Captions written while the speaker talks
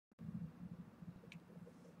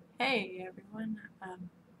Hey everyone,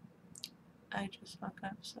 I just woke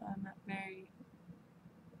up, so I'm not very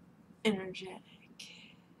energetic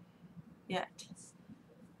yet.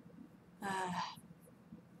 Uh,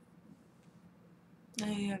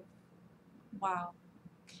 wow.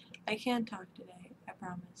 I can talk today, I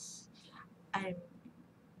promise. I'm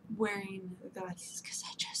wearing the glasses because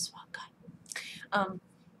I just woke up.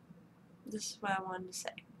 This is what I wanted to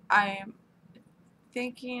say. I am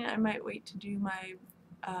thinking I might wait to do my,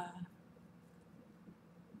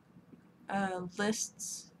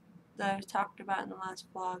 lists that I've talked about in the last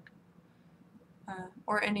vlog,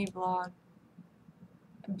 or any vlog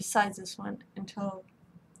besides this one until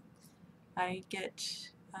I get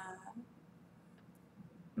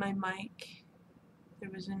my mic. There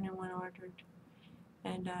was a new one ordered,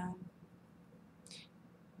 and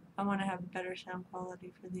I want to have better sound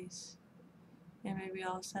quality for these. And maybe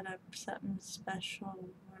I'll set up something special,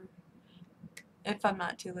 or if I'm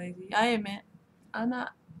not too lazy. I admit, I'm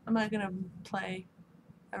not gonna play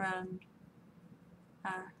around.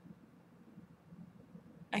 I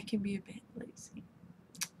can be a bit lazy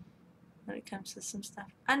when it comes to some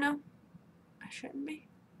stuff. I know I shouldn't be,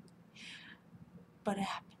 but it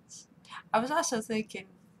happens. I was also thinking,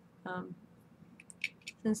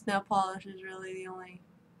 since nail polish is really the only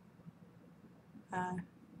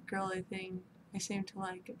girly thing I seem to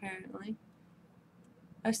like, apparently,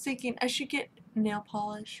 I was thinking I should get nail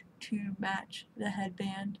polish to match the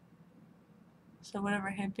headband. So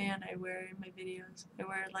whatever headband I wear in my videos, I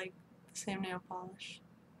wear like the same nail polish.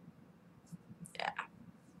 Yeah.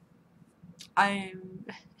 I'm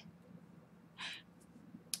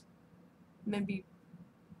maybe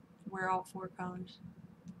wear all 4 colors.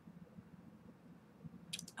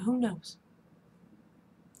 Who knows?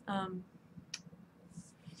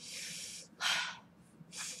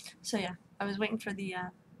 So yeah, I was waiting for the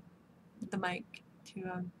mic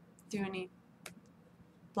to do any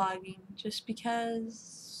vlogging, just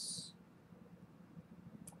because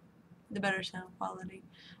the better sound quality.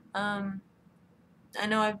 I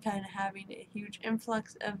know I've been having a huge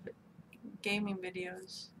influx of gaming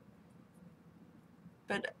videos,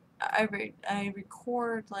 but I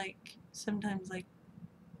record like sometimes, like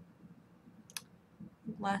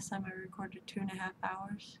last time I recorded 2.5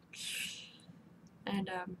 hours, and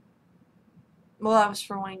well, that was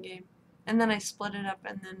for one game, and then I split it up,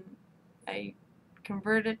 and then I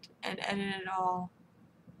convert it and edit it all,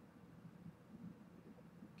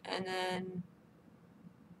 and then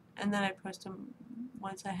I post them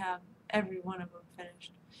once I have every one of them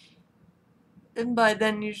finished. And by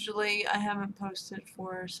then, usually, I haven't posted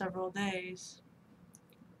for several days.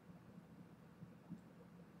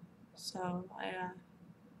 So, I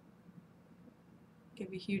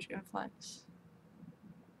give a huge influx.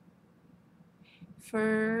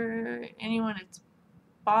 For anyone it's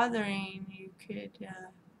bothering,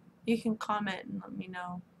 you can comment and let me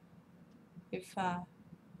know if,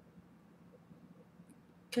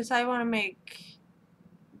 because I want to make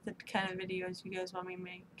the kind of videos you guys want me to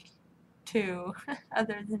make too,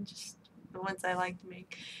 other than just the ones I like to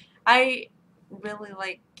make. I really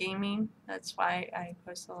like gaming, that's why I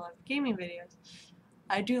post a lot of gaming videos.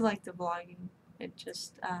 I do like the vlogging. It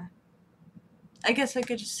just, I guess I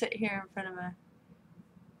could just sit here in front of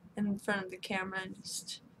the camera and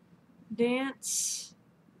just dance.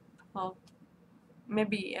 Well,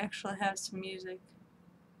 maybe actually have some music,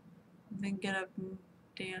 then get up and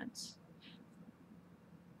dance.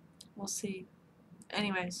 We'll see.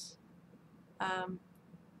 Anyways, I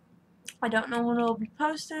don't know when it'll be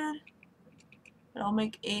posted, but I'll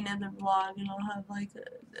make another vlog and I'll have like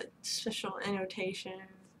a special annotation,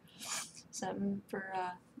 something for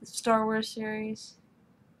the Star Wars series.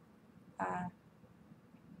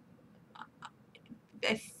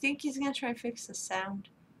 I think he's gonna try and fix the sound.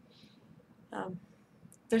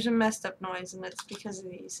 There's a messed up noise, and it's because of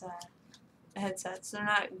these headsets. They're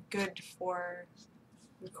not good for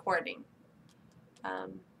recording.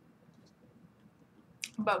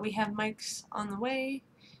 But we have mics on the way,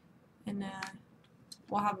 and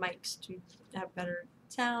we'll have mics to have better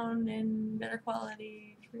sound and better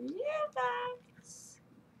quality for you guys.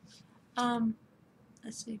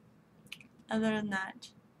 Let's see. Other than that,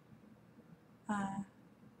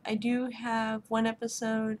 I do have one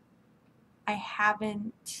episode I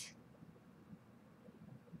haven't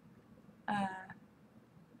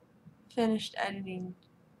finished editing,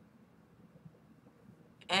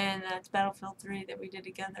 and that's Battlefield 3 that we did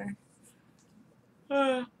together.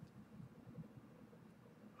 Before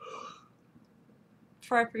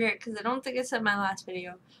I forget, because I don't think I said my last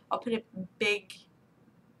video, I'll put it big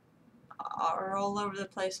or all over the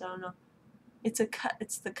place. I don't know. It's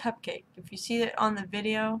the cupcake. If you see it on the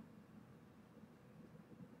video,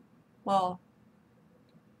 well,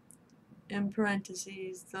 in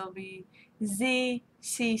parentheses, there'll be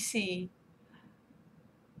ZCC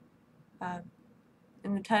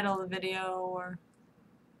in the title of the video, or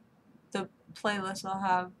the playlist will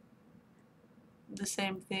have the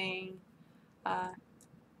same thing.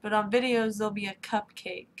 But on videos, there'll be a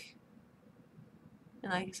cupcake.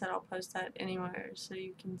 And like I said, I'll post that anywhere so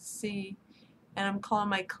you can see. And I'm calling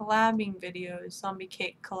my collabing videos Zombie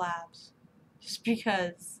Cake Collabs. Just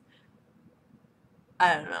because,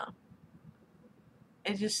 I don't know.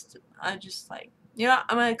 I just like, you know,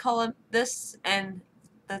 I'm gonna call it this, and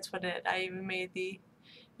that's what it. I even made the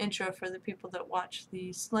intro for the people that watch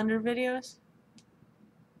the Slender videos.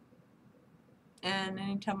 And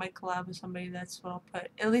anytime I collab with somebody, that's what I'll put.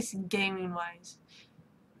 At least gaming wise.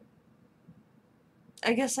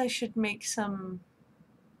 I guess I should make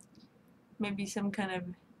maybe some kind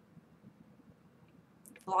of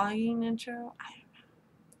vlogging intro. I don't know.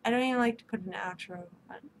 I don't even like to put an outro.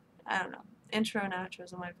 I don't know. Intro and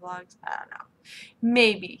outros on my vlogs. I don't know.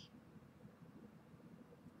 Maybe.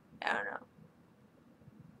 I don't know.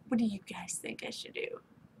 What do you guys think I should do?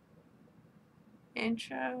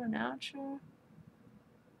 Intro and outro?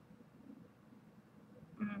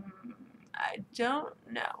 I don't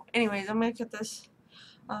know. Anyways, I'm gonna cut this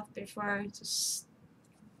off before it's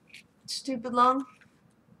stupid long.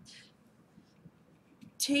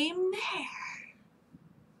 Team hair.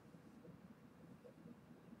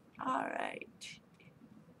 Alright.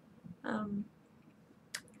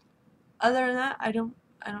 Other than that, I don't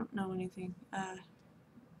know anything.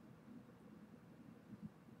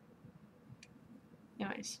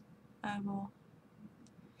 Anyways, I will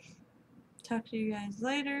talk to you guys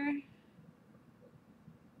later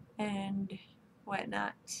and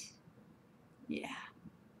whatnot. Yeah.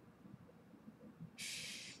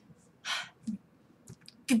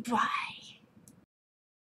 Goodbye.